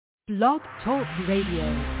Blog Talk Radio.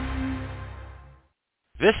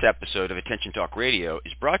 This episode of Attention Talk Radio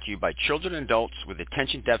is brought to you by children and adults with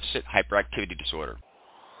attention deficit hyperactivity disorder.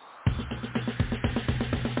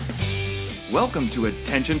 Welcome to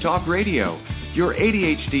Attention Talk Radio, your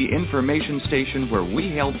ADHD information station where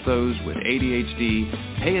we help those with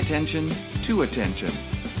ADHD pay attention to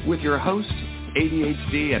attention. With your host,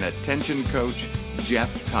 ADHD and attention coach, Jeff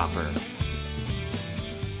Copper.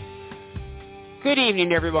 Good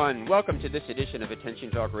evening, everyone. Welcome to this edition of Attention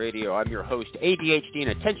Talk Radio. I'm your host, ADHD and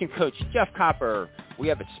attention coach, Jeff Copper. We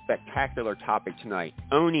have a spectacular topic tonight,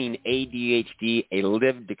 Owning ADHD, a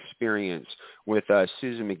Lived Experience, with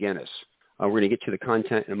Susan McGinnis. We're going to get to the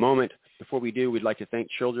content in a moment. Before we do, we'd like to thank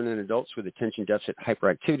children and adults with attention deficit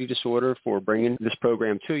hyperactivity disorder for bringing this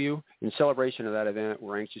program to you. In celebration of that event,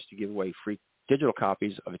 we're anxious to give away free digital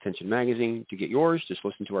copies of Attention Magazine. To get yours, just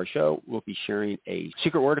listen to our show. We'll be sharing a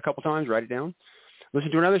secret word a couple times. Write it down. Listen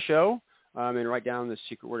to another show and write down the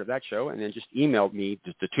secret word of that show, and then just email me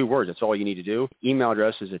just the two words. That's all you need to do. Email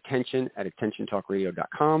address is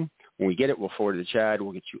attention@attentiontalkradio.com. When we get it, we'll forward it to Chad.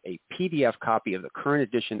 We'll get you a PDF copy of the current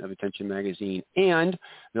edition of Attention Magazine, and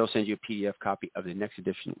they'll send you a PDF copy of the next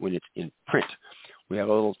edition when it's in print. We have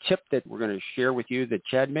a little tip that we're going to share with you that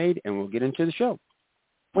Chad made, and we'll get into the show.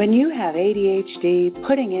 When you have ADHD,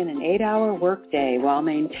 putting in an 8-hour workday while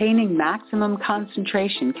maintaining maximum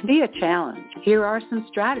concentration can be a challenge. Here are some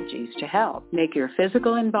strategies to help. Make your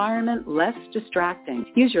physical environment less distracting.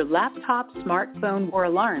 Use your laptop, smartphone, or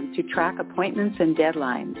alarm to track appointments and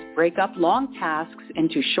deadlines. Break up long tasks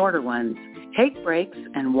into shorter ones. Take breaks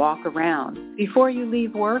and walk around. Before you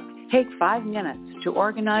leave work, take 5 minutes to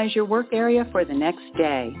organize your work area for the next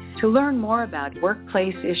day. To learn more about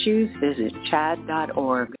workplace issues, visit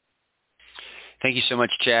chad.org. Thank you so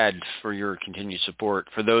much, Chad, for your continued support.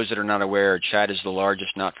 For those that are not aware, Chad is the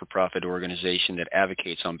largest not-for-profit organization that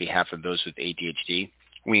advocates on behalf of those with ADHD.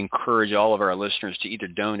 We encourage all of our listeners to either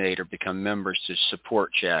donate or become members to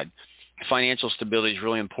support Chad. Financial stability is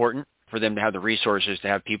really important for them to have the resources to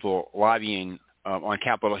have people lobbying on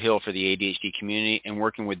Capitol Hill for the ADHD community and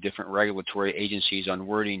working with different regulatory agencies on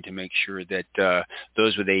wording to make sure that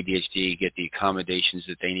those with ADHD get the accommodations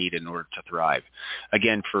that they need in order to thrive.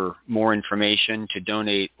 Again, for more information, to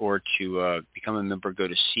donate or to become a member, go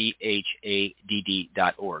to chadd.org.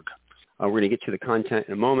 We're going to get to the content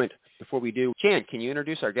in a moment. Before we do, Jan, can you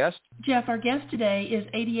introduce our guest? Jeff, our guest today is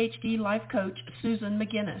ADHD life coach Susan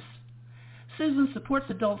McGinnis. Susan supports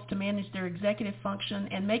adults to manage their executive function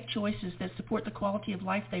and make choices that support the quality of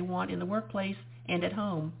life they want in the workplace and at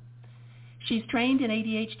home. She's trained in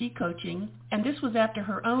ADHD coaching, and this was after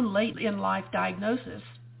her own late-in-life diagnosis.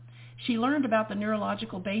 She learned about the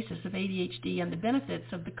neurological basis of ADHD and the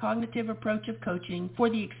benefits of the cognitive approach of coaching for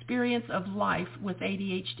the experience of life with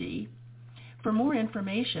ADHD. For more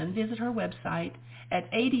information, visit her website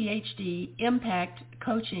at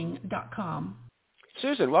ADHDimpactcoaching.com.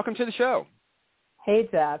 Susan, welcome to the show. Hey,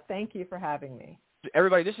 Jeff. Thank you for having me.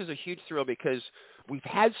 Everybody, this is a huge thrill because we've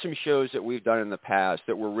had some shows that we've done in the past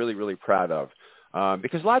that we're really, really proud of.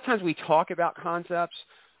 Because a lot of times we talk about concepts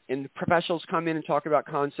and professionals come in and talk about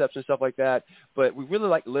concepts and stuff like that, but we really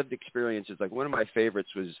like lived experiences. Like one of my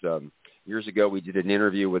favorites was years ago we did an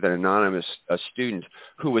interview with an anonymous student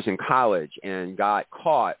who was in college and got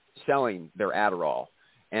caught selling their Adderall.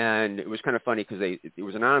 And it was kind of funny because it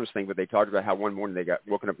was an anonymous thing, but they talked about how one morning they got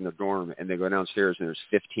woken up in their dorm and they go downstairs and there's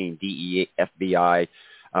 15 DEA, FBI,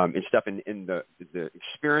 and stuff. And the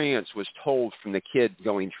experience was told from the kid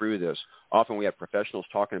going through this. Often we have professionals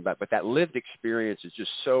talking about, but that lived experience is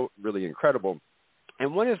just so really incredible.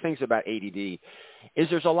 And one of the things about ADD is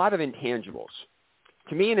there's a lot of intangibles.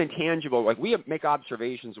 To me, an intangible, like we make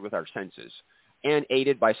observations with our senses, and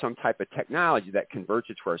aided by some type of technology that converts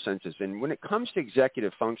it to our senses. And when it comes to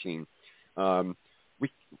executive functioning, we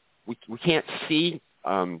can't see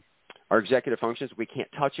our executive functions. We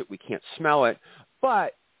can't touch it. We can't smell it.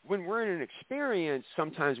 But when we're in an experience,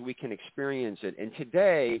 sometimes we can experience it. And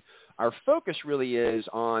today, our focus really is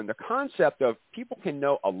on the concept of people can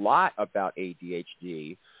know a lot about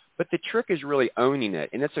ADHD, but the trick is really owning it.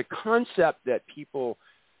 And it's a concept that people,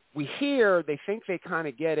 we hear, they think they kind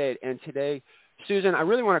of get it. And today, Susan, I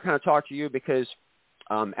really want to kind of talk to you because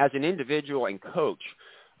as an individual and coach,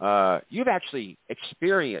 you've actually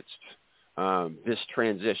experienced this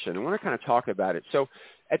transition. I want to kind of talk about it. So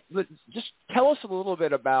just tell us a little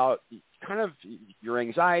bit about kind of your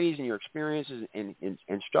anxieties and your experiences and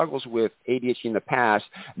struggles with ADHD in the past.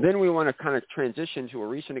 Then we want to kind of transition to a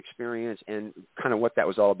recent experience and kind of what that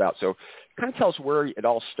was all about. So kind of tell us where it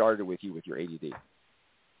all started with you with your ADD.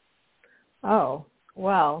 Oh,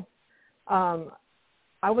 well,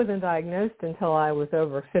 I wasn't diagnosed until I was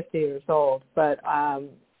over 50 years old, but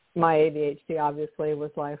my ADHD obviously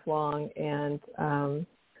was lifelong and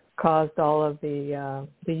caused all of the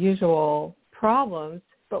usual problems.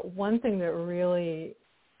 But one thing that really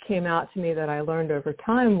came out to me that I learned over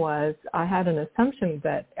time was I had an assumption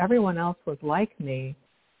that everyone else was like me.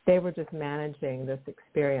 They were just managing this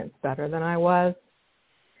experience better than I was.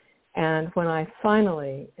 And when I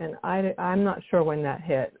finally, and I'm not sure when that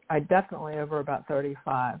hit, I definitely over about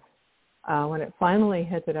 35, when it finally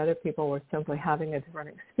hit that other people were simply having a different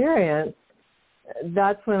experience,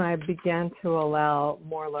 that's when I began to allow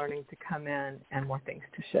more learning to come in and more things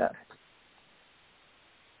to shift.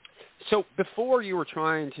 So before you were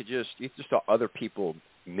trying to you just thought other people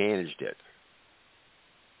managed it.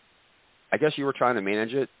 I guess you were trying to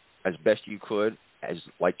manage it as best you could, as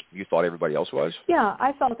like you thought everybody else was? Yeah,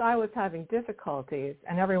 I felt I was having difficulties,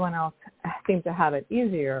 and everyone else seemed to have it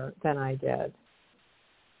easier than I did.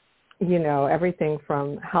 You know, everything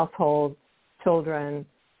from household, children,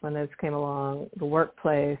 when those came along, the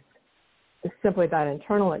workplace, simply that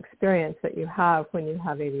internal experience that you have when you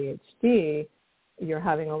have ADHD. You're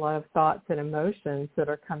having a lot of thoughts and emotions that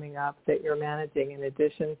are coming up that you're managing in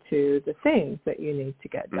addition to the things that you need to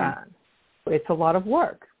get done. It's a lot of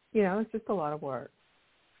work. You know, it's just a lot of work.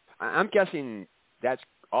 I'm guessing that's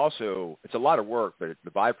also, it's a lot of work, but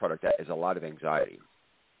the byproduct of that is a lot of anxiety.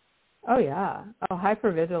 Oh, yeah. Oh,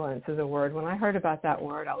 hypervigilance is a word. When I heard about that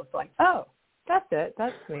word, I was like, oh, that's it.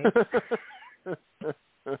 That's me.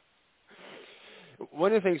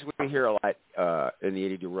 One of the things we hear a lot in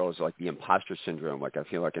the ADD world is like the imposter syndrome, like I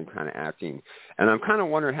feel like I'm kind of acting. And I'm kind of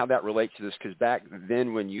wondering how that relates to this, because back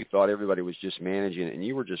then when you thought everybody was just managing it and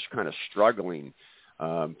you were just kind of struggling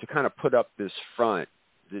to kind of put up this front,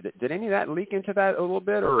 did any of that leak into that a little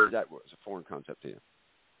bit, or is that was a foreign concept to you?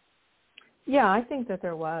 Yeah, I think that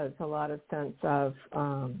there was a lot of sense of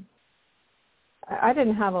I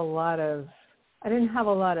didn't have a lot of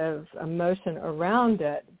emotion around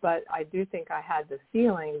it, but I do think I had the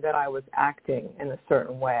feeling that I was acting in a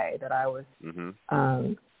certain way, that I was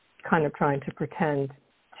kind of trying to pretend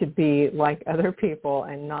to be like other people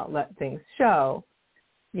and not let things show.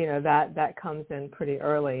 You know, that comes in pretty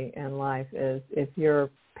early in life, is if you're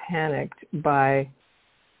panicked by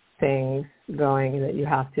things going that you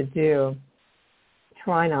have to do,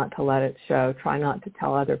 try not to let it show. Try not to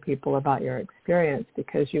tell other people about your experience,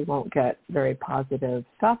 because you won't get very positive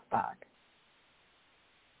stuff back.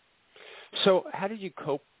 So how did you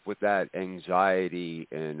cope with that anxiety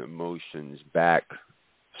and emotions back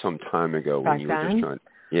some time ago when you were just trying?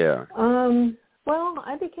 Yeah. Well,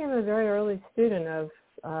 I became a very early student of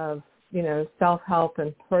you know, self-help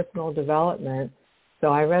and personal development. So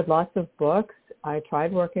I read lots of books. I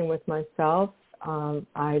tried working with myself.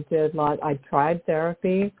 I tried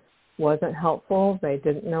therapy, wasn't helpful. They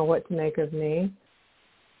didn't know what to make of me.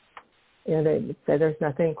 You know, they say there's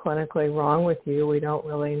nothing clinically wrong with you. We don't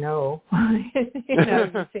really know. You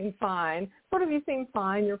know, you seem fine. Sort of, you seem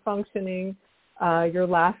fine. You're functioning. You're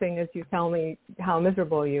laughing as you tell me how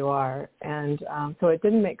miserable you are. And so it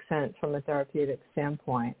didn't make sense from a therapeutic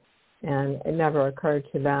standpoint. And it never occurred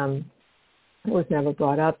to them, it was never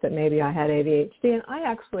brought up that maybe I had ADHD. And I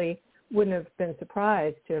actually wouldn't have been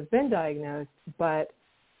surprised to have been diagnosed, but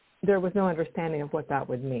there was no understanding of what that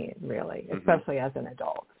would mean, really, especially as an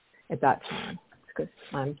adult at that time, because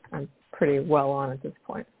I'm pretty well on at this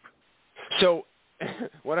point. So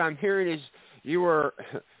what I'm hearing is you were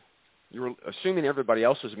assuming everybody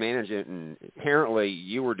else was managing it, and apparently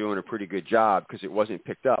you were doing a pretty good job because it wasn't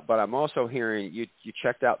picked up. But I'm also hearing you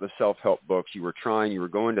checked out the self-help books. You were trying. You were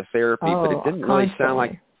going to therapy, but it didn't really sound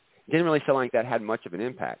like that had much of an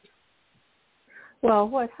impact. Well,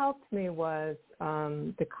 what helped me was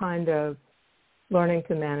the kind of learning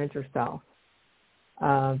to manage yourself,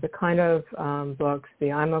 the kind of books,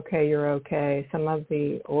 the I'm Okay, You're Okay, some of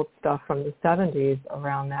the old stuff from the 70s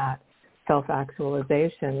around that.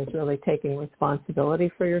 Self-actualization is really taking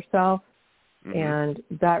responsibility for yourself, and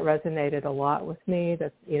that resonated a lot with me.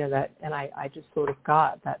 And I just sort of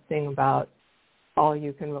got that thing about all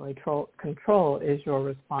you can really control is your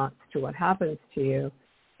response to what happens to you.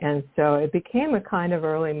 And so it became a kind of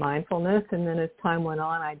early mindfulness, and then as time went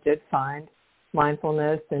on, I did find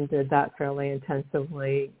mindfulness and did that fairly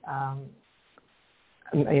intensively.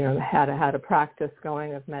 You know, had a practice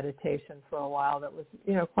going of meditation for a while that was,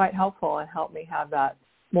 you know, quite helpful and helped me have that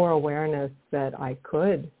more awareness that I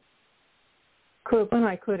could when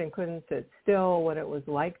I could and couldn't sit still, what it was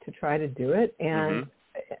like to try to do it, and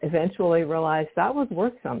eventually realized that was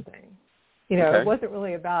worth something. You know, It wasn't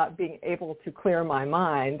really about being able to clear my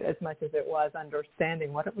mind as much as it was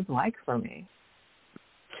understanding what it was like for me.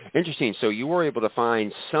 Interesting. So you were able to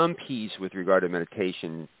find some peace with regard to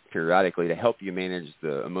meditation periodically to help you manage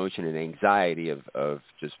the emotion and anxiety of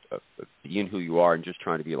being who you are and just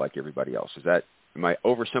trying to be like everybody else. Am I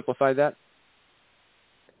oversimplified that?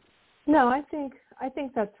 No, I think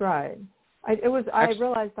that's right. I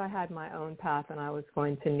realized I had my own path, and I was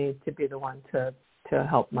going to need to be the one to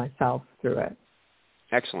help myself through it.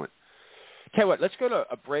 Excellent. Tell you what, let's go to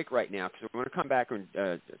a break right now because we're going to come back and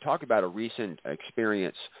talk about a recent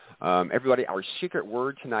experience. Everybody, our secret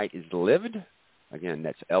word tonight is lived. Again,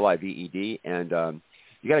 that's LIVED. And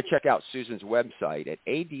you got to check out Susan's website at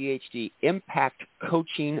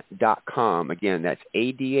ADHDimpactcoaching.com. Again, that's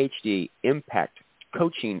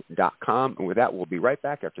ADHDimpactcoaching.com. And with that, we'll be right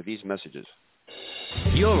back after these messages.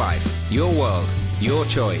 Your life, your world, your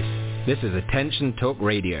choice. This is Attention Talk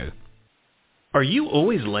Radio. Are you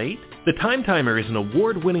always late? The Time Timer is an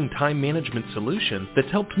award-winning time management solution that's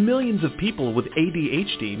helped millions of people with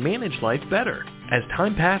ADHD manage life better. As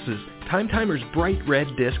time passes, Time Timer's bright red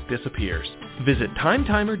disc disappears. Visit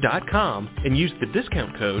timetimer.com and use the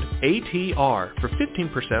discount code ATR for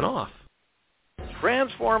 15% off.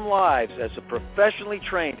 Transform lives as a professionally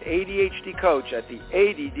trained ADHD coach at the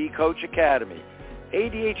ADD Coach Academy.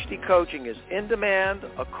 ADHD coaching is in demand,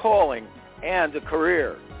 a calling, and a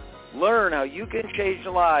career. Learn how you can change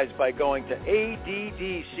lives by going to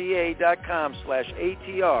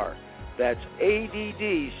addca.com/ATR. That's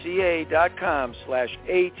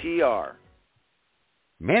addca.com/ATR.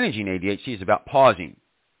 Managing ADHD is about pausing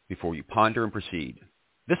before you ponder and proceed.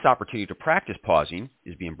 This opportunity to practice pausing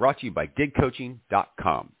is being brought to you by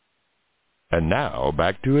digcoaching.com. And now,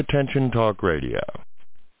 back to Attention Talk Radio.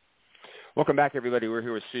 Welcome back, everybody. We're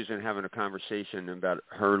here with Susan having a conversation about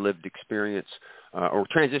her lived experience, or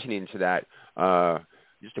transitioning into that.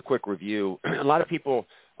 Just a quick review. A lot of people,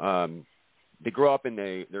 they grow up and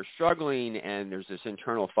they're struggling, and there's this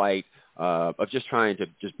internal fight of just trying to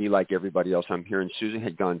just be like everybody else. I'm hearing Susan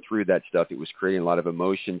had gone through that stuff. It was creating a lot of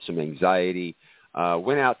emotion, some anxiety.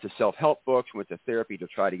 Went out to self-help books, went to therapy to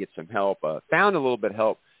try to get some help, found a little bit of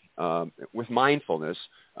help with mindfulness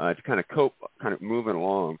to kind of cope, kind of moving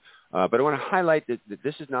along. But I want to highlight that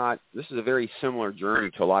this is a very similar journey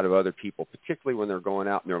to a lot of other people, particularly when they're going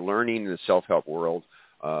out and they're learning in the self-help world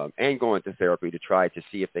and going to therapy to try to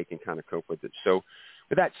see if they can kind of cope with it. So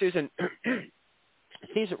with that, Susan, it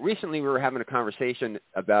seems that recently we were having a conversation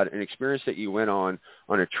about an experience that you went on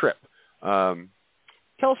a trip.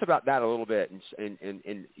 Tell us about that a little bit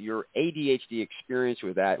and your ADHD experience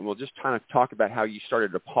with that, and we'll just kind of talk about how you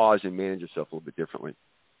started to pause and manage yourself a little bit differently.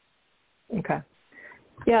 Okay.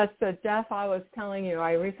 Yeah, so Jeff, I was telling you,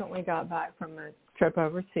 I recently got back from a trip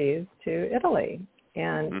overseas to Italy.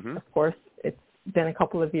 And, of course, it's been a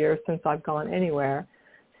couple of years since I've gone anywhere.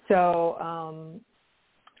 So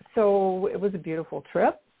it was a beautiful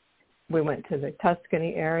trip. We went to the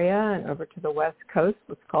Tuscany area and over to the west coast.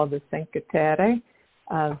 It's called the Cinque Terre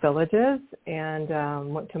villages, and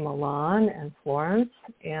went to Milan and Florence.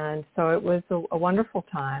 And so it was a wonderful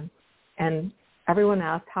time. And everyone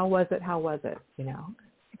asked, how was it? You know,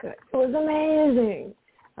 it was amazing,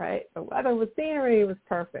 right? The weather, the scenery was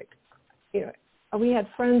perfect. You know, we had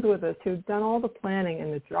friends with us who'd done all the planning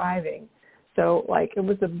and the driving. So, like, it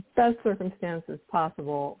was the best circumstances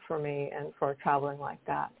possible for me and for traveling like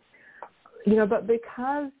that. You know, but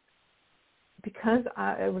because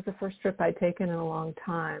it was the first trip I'd taken in a long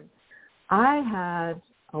time, I had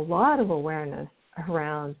a lot of awareness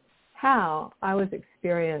around how I was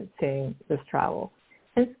experiencing this travel.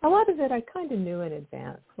 And a lot of it I kind of knew in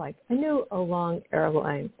advance. Like, I knew a long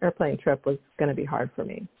airplane trip was going to be hard for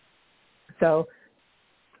me. So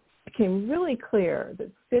it became really clear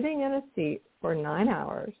that sitting in a seat for 9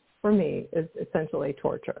 hours for me is essentially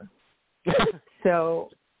torture. So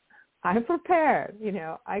I prepared. You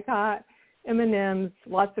know, I got M&Ms,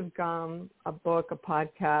 lots of gum, a book, a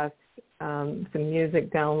podcast, some music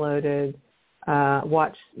downloaded,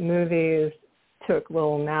 watched movies, took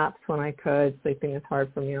little naps when I could. Sleeping is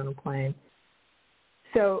hard for me on a plane.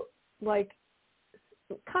 So, like,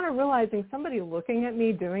 kind of realizing somebody looking at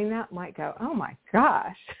me doing that might go, oh, my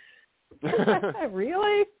gosh,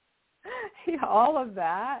 really? Yeah, all of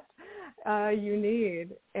that you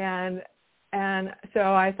need. And so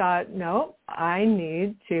I thought, no, I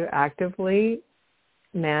need to actively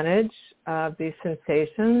manage these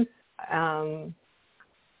sensations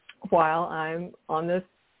while I'm on this,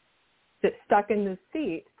 stuck in this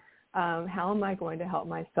seat. How am I going to help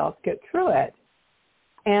myself get through it?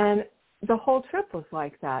 And the whole trip was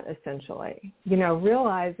like that, essentially. You know,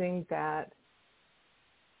 realizing that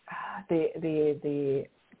the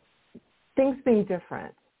things being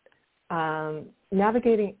different,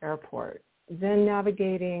 navigating airports, then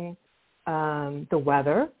navigating the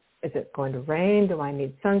weather. Is it going to rain? Do I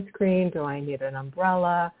need sunscreen? Do I need an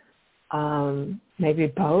umbrella? Maybe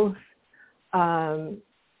both.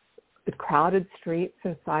 The crowded streets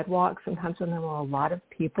and sidewalks, sometimes when there were a lot of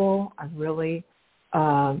people, I really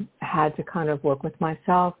had to kind of work with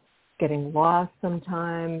myself, getting lost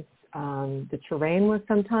sometimes. The terrain was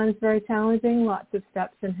sometimes very challenging, lots of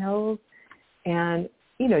steps and hills. And,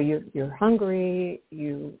 you know, you're hungry.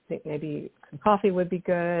 You think maybe some coffee would be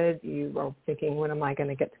good. You are thinking, when am I going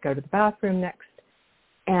to get to go to the bathroom next?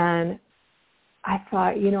 And I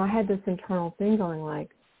thought, you know, I had this internal thing going like,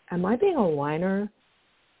 am I being a whiner?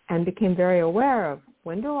 And became very aware of,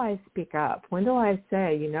 when do I speak up? When do I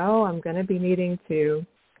say, you know, I'm going to be needing to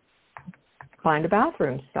find a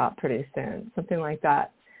bathroom stop pretty soon, something like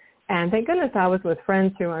that. And thank goodness I was with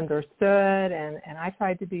friends who understood, and I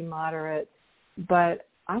tried to be moderate. But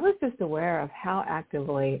I was just aware of how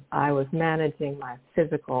actively I was managing my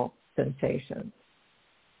physical sensations.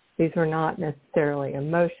 These were not necessarily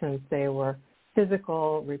emotions. They were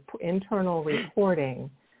physical, internal reporting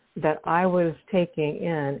that I was taking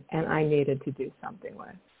in and I needed to do something with.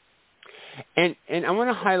 And I want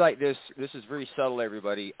to highlight this. This is very subtle,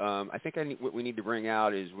 everybody. I think what we need to bring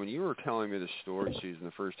out is when you were telling me the story, Susan,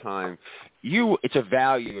 the first time, it's a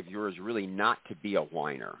value of yours really not to be a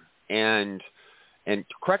whiner. And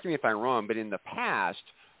correct me if I'm wrong, but in the past,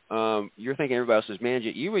 you're thinking everybody else is managing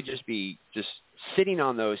it. You would just be sitting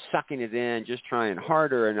on those, sucking it in, just trying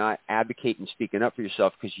harder and not advocating, speaking up for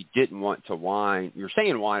yourself because you didn't want to whine. You're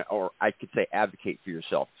saying whine, or I could say advocate for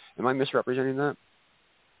yourself. Am I misrepresenting that?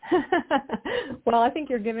 Well, I think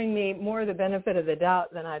you're giving me more the benefit of the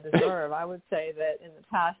doubt than I deserve. I would say that in the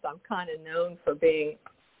past I'm kind of known for being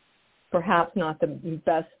perhaps not the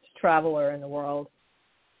best traveler in the world.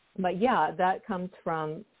 But, yeah, that comes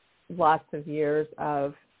from lots of years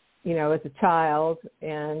of, you know, as a child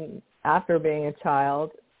and after being a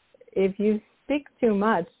child, if you speak too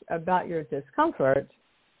much about your discomfort,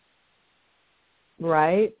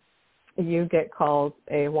 right, you get called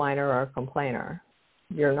a whiner or a complainer.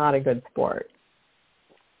 You're not a good sport.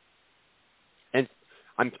 And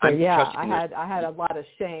I had a lot of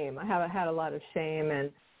shame. I have had a lot of shame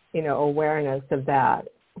and, you know, awareness of that,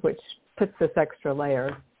 which puts this extra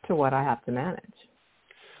layer to what I have to manage.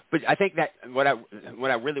 But I think that what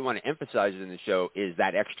I really want to emphasize in the show is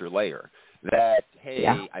that extra layer. That, hey,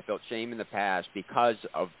 yeah. I felt shame in the past because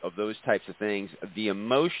of those types of things. The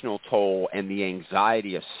emotional toll and the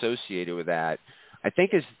anxiety associated with that, I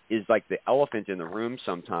think is like the elephant in the room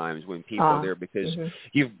sometimes when people are there, because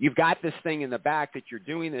you've got this thing in the back that you're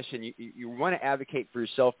doing this and you want to advocate for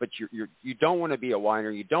yourself, but you don't want to be a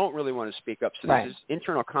whiner. You don't really want to speak up. So there's this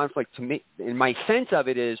internal conflict to me. And my sense of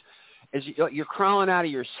it is you're crawling out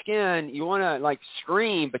of your skin. You want to like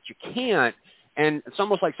scream, but you can't. And it's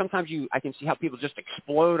almost like sometimes I can see how people just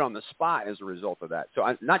explode on the spot as a result of that.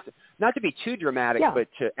 So not to be too dramatic, but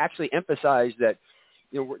to actually emphasize that,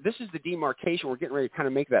 you know, this is the demarcation. We're getting ready to kind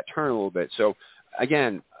of make that turn a little bit. So,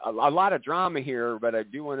 again, a lot of drama here, but I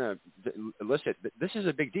do want to elicit that this is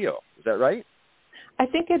a big deal. Is that right? I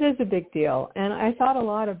think it is a big deal. And I thought a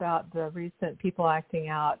lot about the recent people acting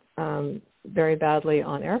out very badly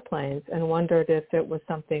on airplanes and wondered if it was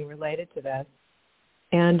something related to this.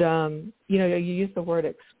 And, you know, you used the word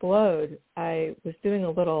explode. I was doing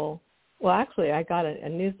I got a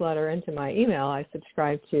newsletter into my email I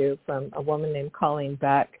subscribed to from a woman named Colleen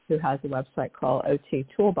Beck, who has a website called OT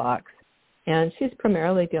Toolbox. And she's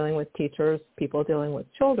primarily dealing with teachers, people dealing with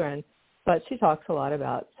children, but she talks a lot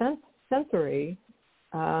about sensory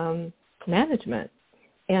management.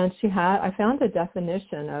 And I found a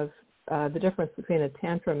definition of the difference between a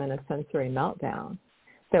tantrum and a sensory meltdown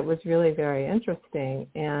that was really very interesting.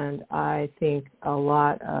 And I think a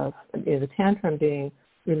lot of the tantrum being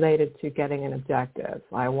related to getting an objective.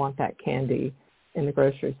 I want that candy in the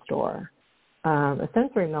grocery store. A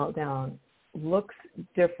sensory meltdown looks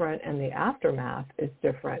different and the aftermath is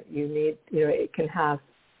different.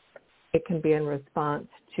 It can be in response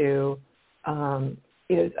to, the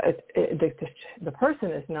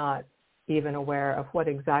person is not even aware of what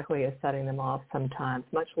exactly is setting them off sometimes,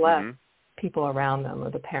 much less people around them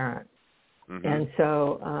or the parent. And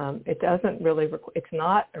so it doesn't really, it's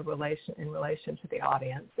not in relation to the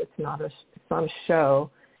audience. It's not a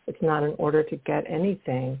show. It's not in order to get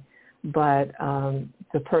anything, but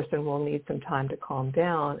the person will need some time to calm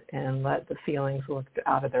down and let the feelings work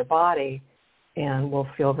out of their body and will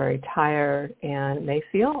feel very tired and may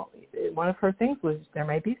feel, one of her things was there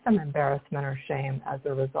may be some embarrassment or shame as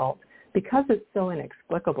a result because it's so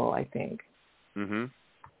inexplicable, I think.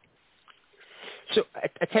 So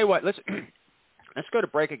I tell you what, Let's go to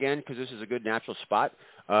break again because this is a good natural spot.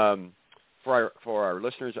 For our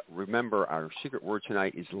listeners, remember our secret word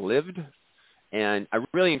tonight is lived. And I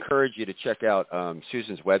really encourage you to check out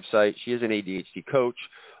Susan's website. She is an ADHD coach.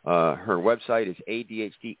 Her website is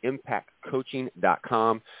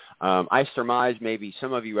ADHDimpactcoaching.com. I surmise maybe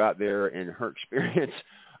some of you out there in her experience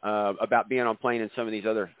about being on plane and some of these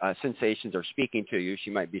other sensations are speaking to you. She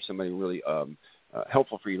might be somebody really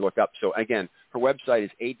helpful for you to look up. So, again, her website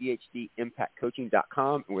is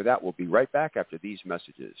ADHDimpactcoaching.com. And with that, we'll be right back after these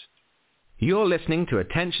messages. You're listening to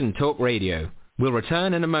Attention Talk Radio. We'll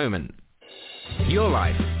return in a moment. Your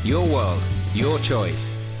life, your world, your choice.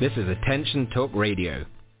 This is Attention Talk Radio.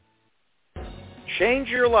 Change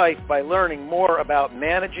your life by learning more about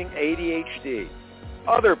managing ADHD.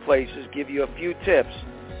 Other places give you a few tips.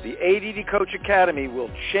 The ADD Coach Academy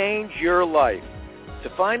will change your life. To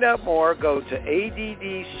find out more, go to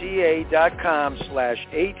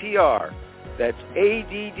addca.com/ATR. That's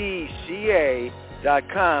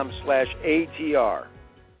addca.com/ATR.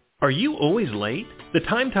 Are you always late? The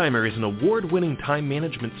Time Timer is an award-winning time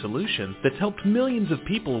management solution that's helped millions of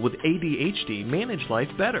people with ADHD manage life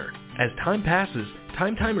better. As time passes,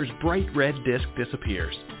 Time Timer's bright red disc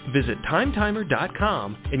disappears. Visit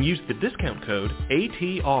timetimer.com and use the discount code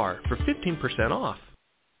ATR for 15% off.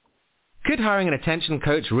 Could hiring an attention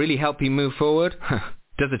coach really help you move forward?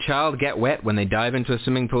 Does a child get wet when they dive into a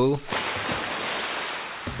swimming pool?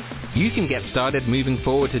 You can get started moving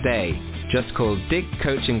forward today. Just call Dig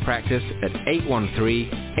Coaching Practice at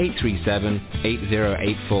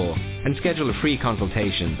 813-837-8084 and schedule a free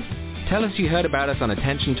consultation. Tell us you heard about us on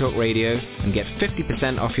Attention Talk Radio and get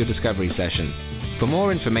 50% off your discovery session. For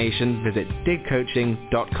more information, visit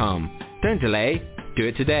digcoaching.com. Don't delay, do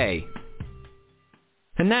it today.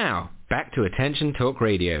 And now, back to Attention Talk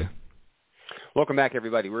Radio. Welcome back,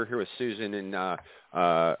 everybody. We're here with Susan, and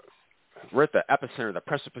we're at the epicenter, the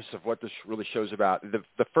precipice of what this really show's about.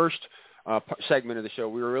 The first segment of the show,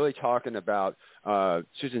 we were really talking about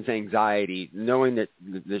Susan's anxiety, knowing that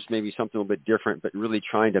there's maybe something a little bit different, but really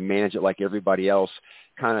trying to manage it like everybody else,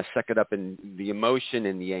 kind of suck it up in the emotion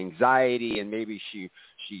and the anxiety, and maybe she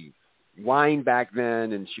whined back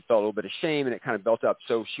then, and she felt a little bit of shame, and it kind of built up.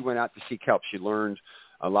 So she went out to seek help. She learned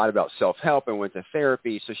a lot about self-help and went to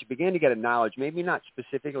therapy. So she began to get a knowledge, maybe not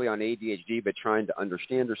specifically on ADHD, but trying to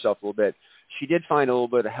understand herself a little bit. She did find a little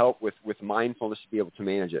bit of help with mindfulness to be able to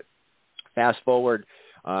manage it. Fast forward,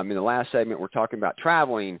 in the last segment, we're talking about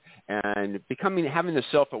traveling and having the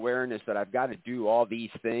self-awareness that I've got to do all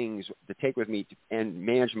these things to take with me and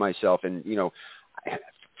manage myself. And,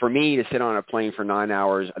 for me to sit on a plane for 9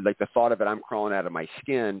 hours, like the thought of it, I'm crawling out of my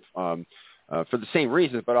skin for the same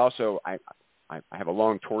reasons, but also I have a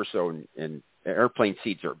long torso and airplane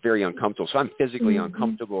seats are very uncomfortable. So I'm physically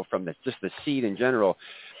uncomfortable from just the seat in general.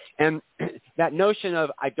 And that notion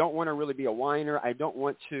of I don't want to really be a whiner, I don't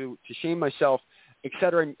want to shame myself, et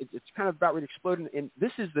cetera, and it's kind of about to explode. And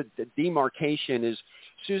this is the demarcation is,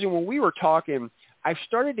 Susan, when we were talking, I've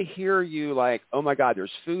started to hear you like, oh, my God,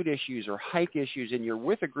 there's food issues or hike issues, and you're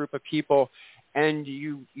with a group of people, and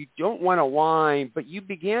you don't want to whine, but you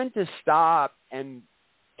began to stop and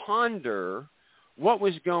ponder what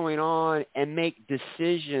was going on and make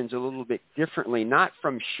decisions a little bit differently, not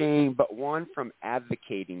from shame, but one from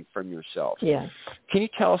advocating from yourself. Yes. Can you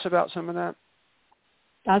tell us about some of that?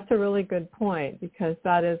 That's a really good point, because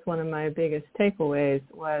that is one of my biggest takeaways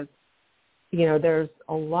was, there's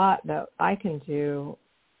a lot that I can do,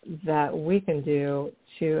 that we can do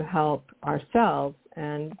to help ourselves.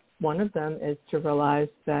 And one of them is to realize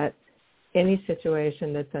that any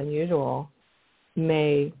situation that's unusual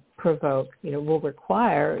may provoke, will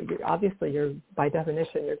require, obviously by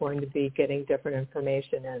definition, you're going to be getting different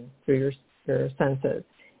information in through your senses.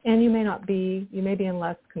 And you may be in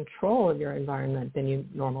less control of your environment than you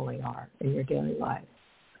normally are in your daily life.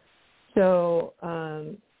 So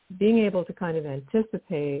being able to kind of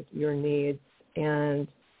anticipate your needs and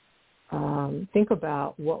think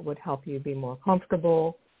about what would help you be more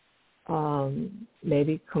comfortable,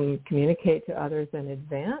 maybe communicate to others in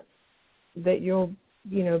advance that you'll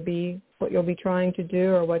be what you'll be trying to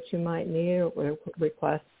do or what you might need or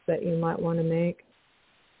requests that you might want to make.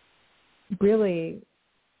 Really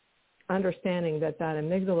understanding that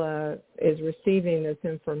amygdala is receiving this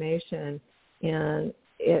information, and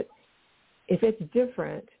if it's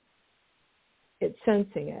different, it's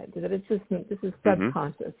sensing it. That this is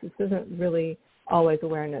subconscious. This isn't really always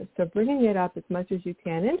awareness. So bringing it up as much as you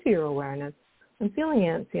can into your awareness. I'm feeling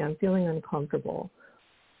antsy. I'm feeling uncomfortable.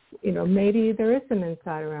 Maybe there is some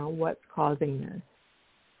insight around what's causing this.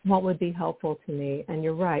 What would be helpful to me? And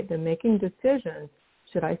you're right, then making decisions,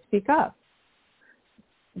 should I speak up?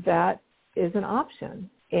 That is an option,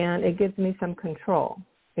 and it gives me some control.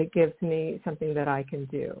 It gives me something that I can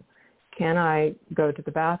do. Can I go to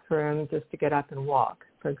the bathroom just to get up and walk,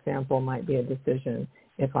 for example, might be a decision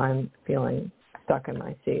if I'm feeling stuck in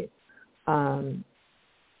my seat.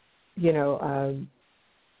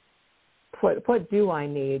 What do I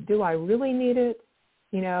need? Do I really need it?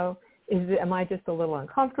 Am I just a little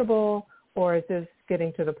uncomfortable, or is this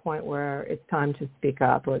getting to the point where it's time to speak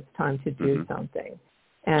up or it's time to do something?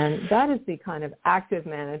 And that is the kind of active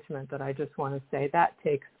management that I just want to say that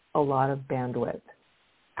takes a lot of bandwidth.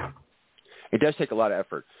 It does take a lot of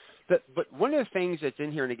effort. But one of the things that's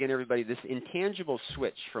in here, and again, everybody, this intangible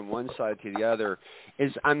switch from one side to the other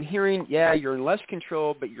is I'm hearing, you're in less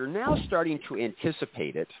control, but you're now starting to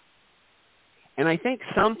anticipate it. And I think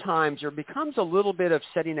sometimes there becomes a little bit of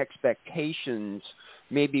setting expectations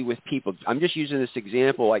maybe with people. I'm just using this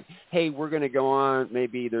example like, hey, we're going to go on.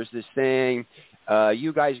 Maybe there's this thing.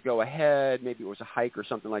 You guys go ahead. Maybe it was a hike or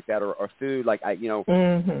something like that, or food. Like,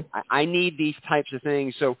 I need these types of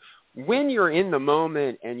things. So when you're in the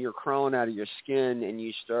moment and you're crawling out of your skin and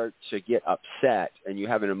you start to get upset and you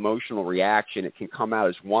have an emotional reaction, it can come out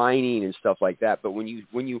as whining and stuff like that. But when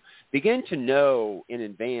you begin to know in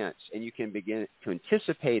advance and you can begin to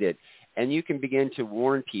anticipate it and you can begin to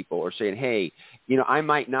warn people or saying, hey, I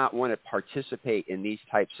might not want to participate in these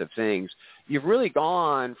types of things, you've really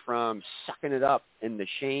gone from sucking it up in the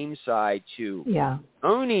shame side to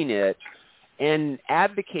owning it and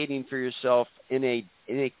advocating for yourself in a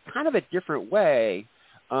kind of a different way.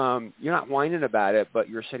 You're not whining about it, but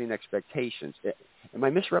you're setting expectations. Am I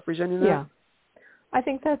misrepresenting that? Yeah, I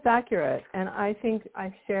think that's accurate. And I think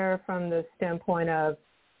I share from the standpoint of,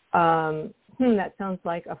 that sounds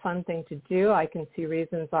like a fun thing to do. I can see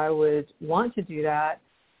reasons I would want to do that.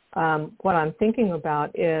 What I'm thinking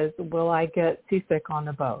about is, will I get seasick on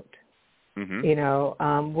the boat?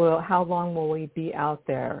 How long will we be out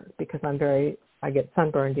there? Because I get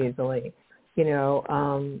sunburned easily.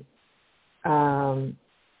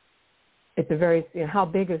 It's a very, how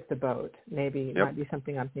big is the boat? Maybe might be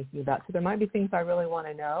something I'm thinking about. So there might be things I really want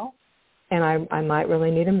to know, and I might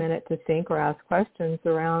really need a minute to think or ask questions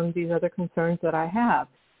around these other concerns that I have.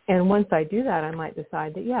 And once I do that, I might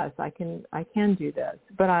decide that yes, I can do this.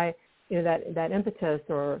 But that impetus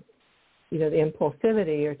or the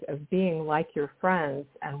impulsivity of being like your friends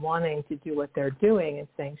and wanting to do what they're doing and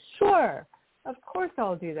saying, sure, of course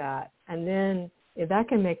I'll do that. And then that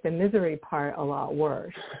can make the misery part a lot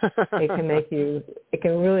worse. It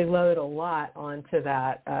can really load a lot onto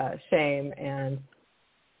that shame and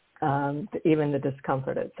even the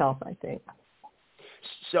discomfort itself, I think.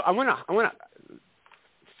 So I want to,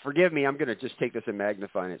 forgive me, I'm going to just take this and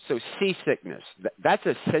magnify it. So seasickness, that's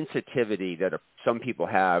a sensitivity that some people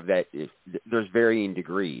have that there's varying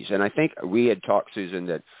degrees. And I think we had talked, Susan,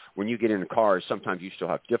 that when you get in a car, sometimes you still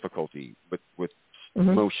have difficulty with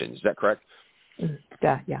motion. Is that correct?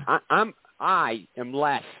 Yeah. I am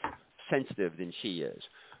less sensitive than she is.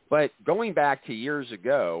 But going back to years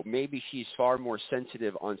ago, maybe she's far more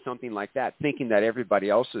sensitive on something like that, thinking that everybody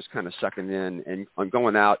else is kind of sucking in and on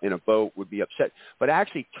going out in a boat would be upset. But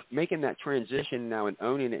actually making that transition now and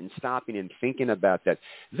owning it and stopping and thinking about that.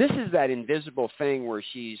 This is that invisible thing where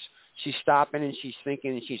she's stopping and she's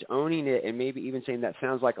thinking and she's owning it and maybe even saying that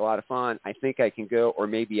sounds like a lot of fun. I think I can go, or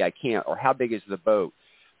maybe I can't, or how big is the boat?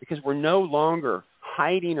 Because we're no longer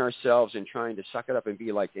hiding ourselves and trying to suck it up and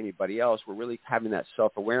be like anybody else. We're really having that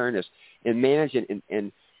self-awareness and managing.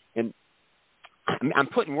 And I'm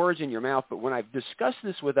putting words in your mouth, but when I've discussed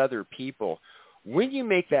this with other people, when you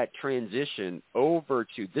make that transition over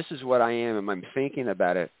to this is what I am and I'm thinking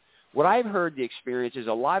about it, what I've heard the experience is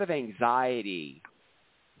a lot of anxiety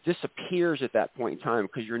disappears at that point in time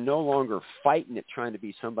because you're no longer fighting it trying to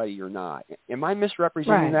be somebody you're not. Am I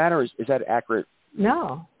misrepresenting that, or is that accurate?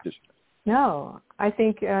 No. I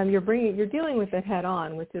think you're dealing with it head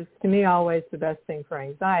on, which is to me always the best thing for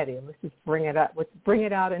anxiety. Let's just bring it up. Let's bring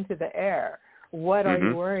it out into the air. What are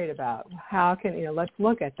you worried about? How can let's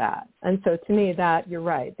look at that. And so to me, that you're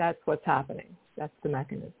right. That's what's happening. That's the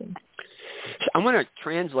mechanism. So I'm going to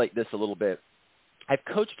translate this a little bit. I've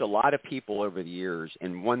coached a lot of people over the years,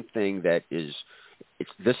 and one thing that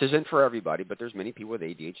this isn't for everybody, but there's many people with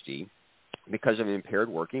ADHD. Because of impaired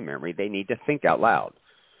working memory, they need to think out loud.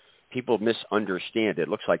 People misunderstand it. It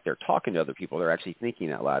looks like they're talking to other people. They're actually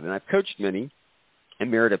thinking out loud. And I've coached many and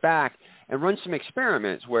mirrored it back and run some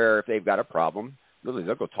experiments where if they've got a problem, really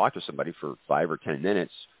they'll go talk to somebody for 5 or 10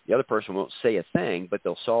 minutes. The other person won't say a thing, but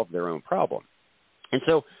they'll solve their own problem. And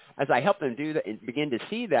so as I help them do that and begin to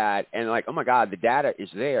see that and like, oh, my God, the data is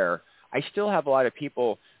there, I still have a lot of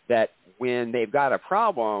people that when they've got a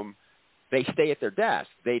problem, they stay at their desk.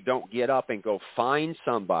 They don't get up and go find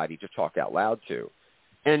somebody to talk out loud to.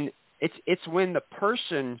 And it's when the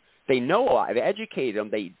person, they know a lot, they educate them,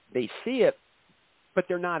 they see it, but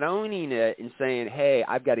they're not owning it and saying, hey,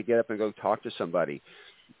 I've got to get up and go talk to somebody.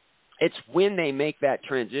 It's when they make that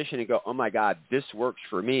transition and go, oh, my God, this works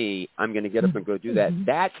for me. I'm going to get up and go do that.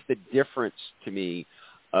 That's the difference to me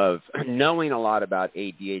of knowing a lot about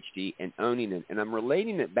ADHD and owning it. And I'm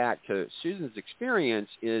relating it back to Susan's experience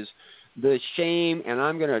is the shame, and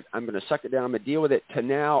I'm gonna suck it down, I'm going to deal with it, to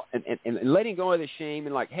now and letting go of the shame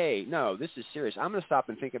and like, hey, no, this is serious. I'm going to stop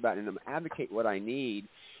and think about it and I'm going to advocate what I need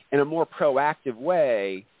in a more proactive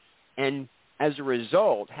way. And as a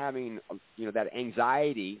result, having, that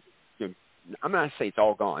anxiety, I'm not going to say it's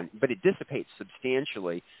all gone, but it dissipates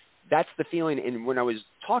substantially. That's the feeling. And when I was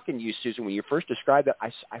talking to you, Susan, when you first described that,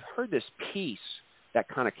 I heard this peace that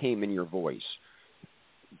kind of came in your voice.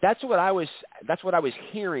 That's what I was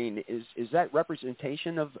hearing. Is that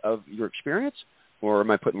representation of your experience, or am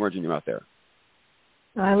I putting words in your mouth there?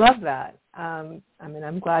 I love that. I'm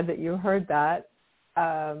glad that you heard that.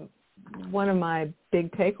 One of my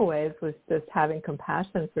big takeaways was just having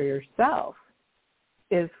compassion for yourself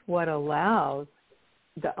is what allows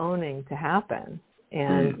the owning to happen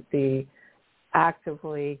and the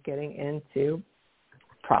actively getting into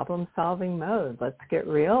problem-solving mode. Let's get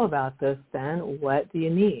real about this then. What do you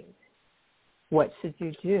need? What should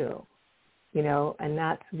you do? And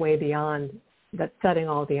that's way beyond, that's setting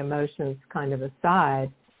all the emotions kind of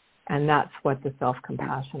aside, and that's what the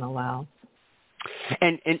self-compassion allows.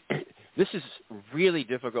 And this is really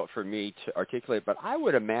difficult for me to articulate, but I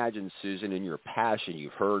would imagine, Susan, in your passion,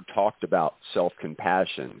 you've heard talked about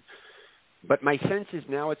self-compassion. But my sense is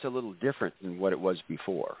now it's a little different than what it was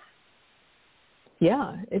before.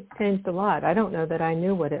 Yeah, it's changed a lot. I don't know that I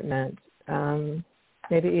knew what it meant,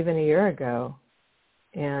 maybe even a year ago.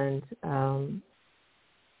 And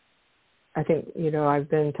I think, I've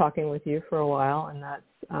been talking with you for a while, and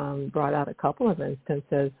that's brought out a couple of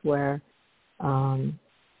instances where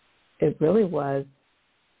it really was,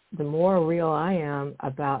 the more real I am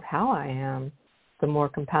about how I am, the more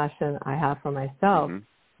compassion I have for myself,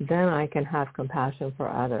 then I can have compassion for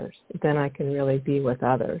others. Then I can really be with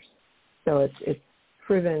others. So it's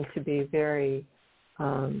proven to be very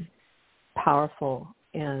powerful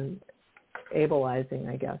and stabilizing,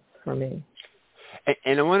 I guess, for me.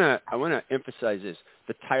 And I want to emphasize this.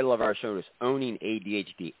 The title of our show is Owning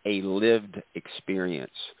ADHD, a Lived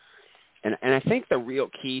Experience. And I think the real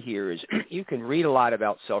key here is you can read a lot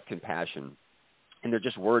about self-compassion, and they're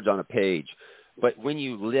just words on a page. But when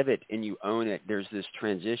you live it and you own it, there's this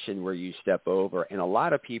transition where you step over. And a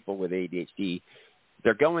lot of people with ADHD,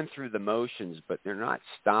 they're going through the motions, but they're not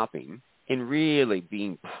stopping and really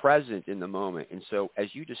being present in the moment. And so as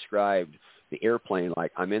you described the airplane,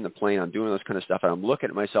 like I'm in the plane, I'm doing this kind of stuff, and I'm looking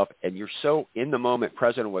at myself, and you're so in the moment,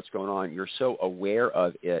 present of what's going on. You're so aware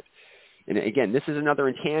of it. And again, this is another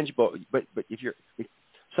intangible, but if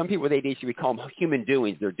some people with ADHD, we call them human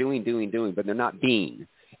doings. They're doing, but they're not being.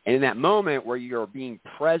 And in that moment where you're being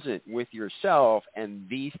present with yourself and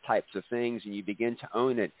these types of things, and you begin to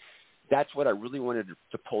own it, that's what I really wanted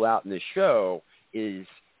to pull out in this show is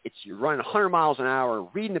you're running 100 miles an hour,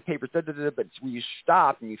 reading the papers, but it's when you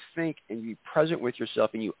stop and you think and you're present with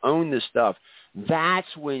yourself and you own this stuff, that's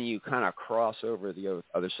when you kind of cross over the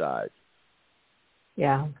other side.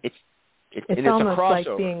 Yeah. It's almost like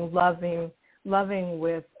being loving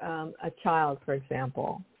with a child, for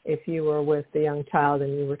example. If you were with a young child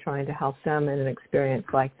and you were trying to help them in an experience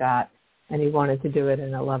like that, and you wanted to do it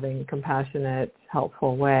in a loving, compassionate,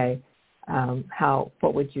 helpful way,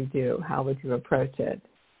 what would you do? How would you approach it?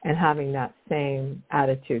 And having that same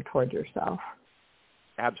attitude toward yourself.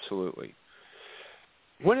 Absolutely.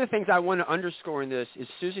 One of the things I want to underscore in this is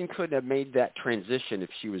Susan couldn't have made that transition if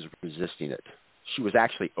she was resisting it. She was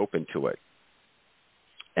actually open to it.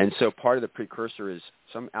 And so part of the precursor is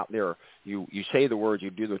some out there, you say the words, you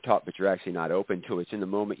do the talk, but you're actually not open to it. It's in the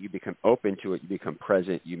moment you become open to it, you become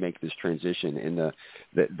present, you make this transition. And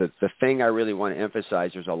the thing I really want to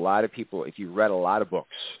emphasize, there's a lot of people, if you read a lot of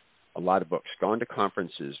books, gone to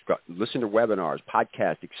conferences, listened to webinars,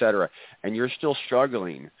 podcasts, etc., and you're still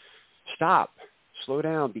struggling, stop, slow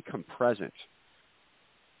down, become present,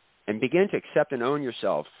 and begin to accept and own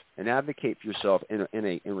yourself and advocate for yourself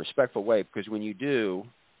in a respectful way, because when you do,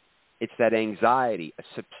 it's that anxiety, a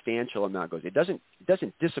substantial amount goes. It doesn't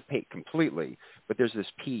dissipate completely, but there's this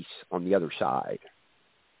peace on the other side.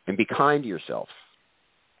 And be kind to yourself,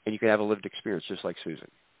 and you can have a lived experience just like Susan.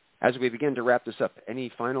 As we begin to wrap this up,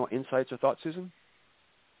 any final insights or thoughts, Susan?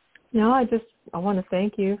 No, I want to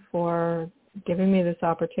thank you for giving me this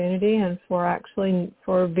opportunity and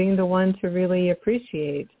for being the one to really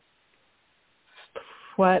appreciate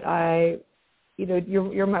what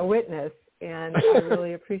you're my witness, and I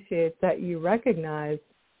really appreciate that you recognize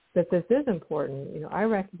that this is important. I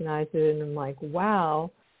recognize it, and I'm like,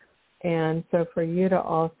 wow. And so for you to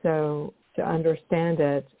also to understand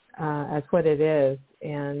it as what it is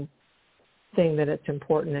and seeing that it's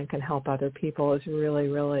important and can help other people is really,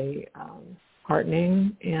 really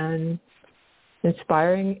heartening and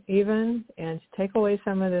inspiring even, and to take away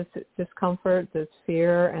some of this discomfort, this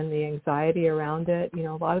fear, and the anxiety around it.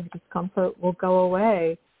 A lot of discomfort will go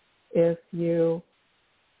away if you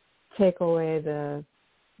take away the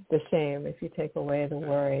shame, if you take away the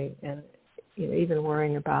worry, and even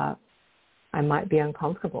worrying about, I might be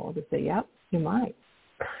uncomfortable, to say, yep, you might.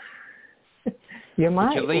 You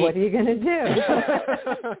might. What are you going to do?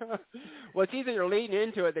 Well, it's either you're leading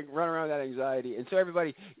into it than run around that anxiety. And so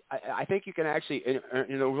everybody, I think you can actually,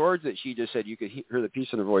 in the words that she just said, you could hear the peace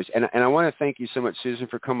in her voice. And I want to thank you so much, Susan,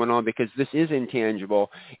 for coming on, because this is intangible.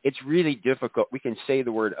 It's really difficult. We can say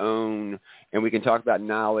the word own, and we can talk about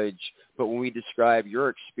knowledge, but when we describe your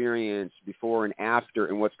experience before and after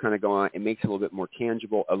and what's kind of going on, it makes it a little bit more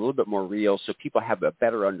tangible, a little bit more real, so people have a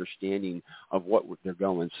better understanding of what they're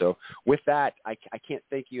going. So with that, I can't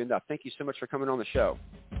thank you enough. Thank you so much for coming on the show.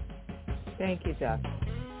 Thank you, Jeff.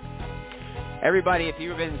 Everybody, if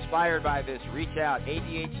you've been inspired by this, reach out,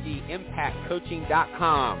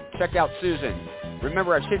 ADHDimpactcoaching.com. Check out Susan.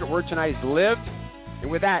 Remember, our secret word tonight is live. And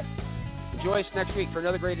with that, enjoy us next week for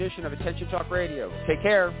another great edition of Attention Talk Radio. Take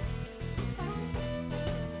care.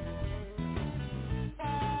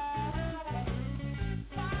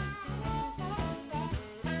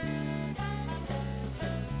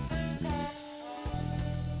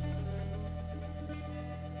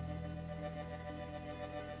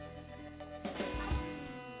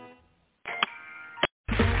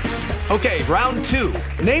 Okay, round two.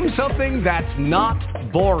 Name something that's not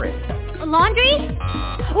boring. A laundry?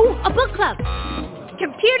 Ooh, a book club.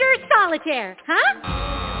 Computer solitaire, huh?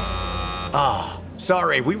 Ah,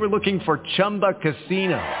 sorry, we were looking for Chumba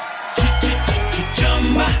Casino.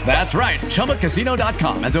 That's right,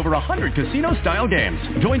 ChumbaCasino.com has over 100 casino-style games.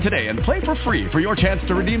 Join today and play for free for your chance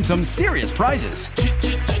to redeem some serious prizes.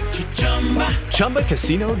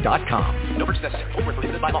 ChumbaCasino.com. No purchase necessary. Void where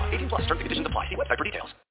prohibited by law. 18+ terms and conditions apply. See website for details.